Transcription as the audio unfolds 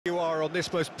there on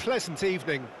this most pleasant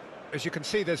evening. As you can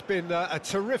see, there's been a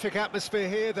terrific atmosphere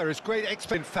here. There is great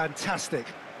experience. Fantastic.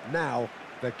 Now,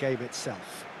 the game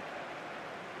itself.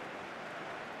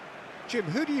 Jim,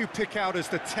 who do you pick out as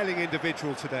the telling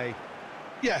individual today?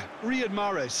 Yeah, Riyad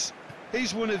Mahrez.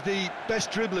 He's one of the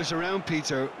best dribblers around,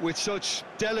 Peter, with such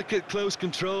delicate, close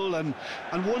control and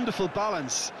wonderful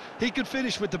balance. He could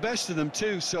finish with the best of them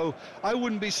too, so I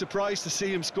wouldn't be surprised to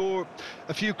see him score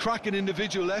a few cracking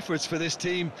individual efforts for this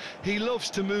team. He loves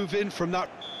to move in from that.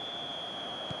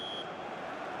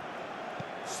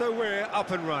 So we're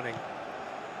up and running.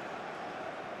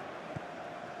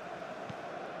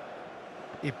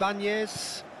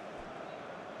 Ibanez.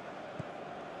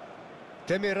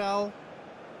 Demiral.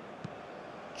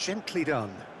 Gently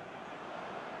done.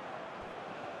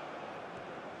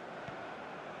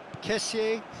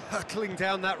 Kessié hurtling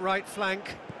down that right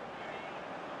flank.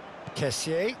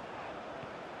 Kessié.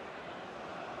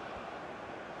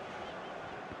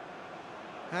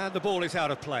 And the ball is out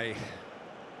of play.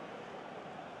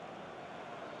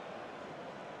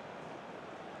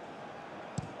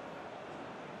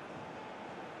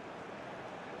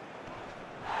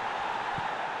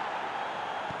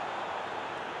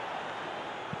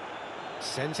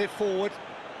 Sends it forward.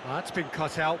 That's been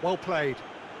cut out, well played.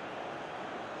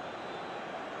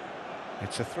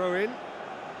 It's a throw-in.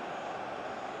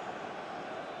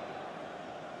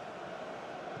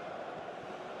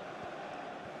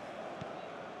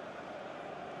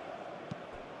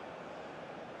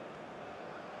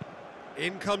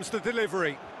 In comes the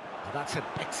delivery. Oh, that's an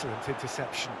excellent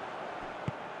interception.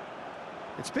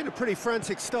 It's been a pretty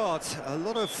frantic start. A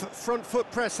lot of front foot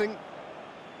pressing.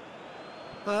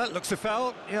 That looks a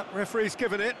foul. Yep, referee's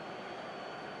given it.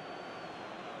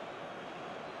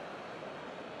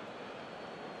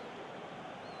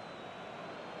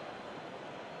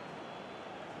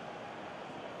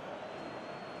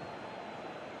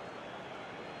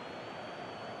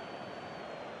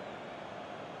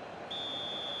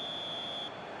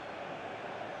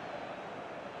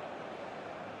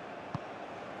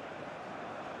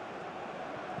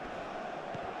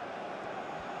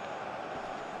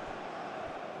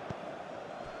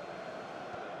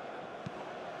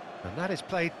 And that is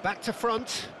played back to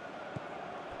front.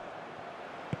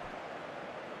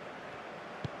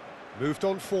 Moved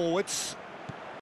on forwards.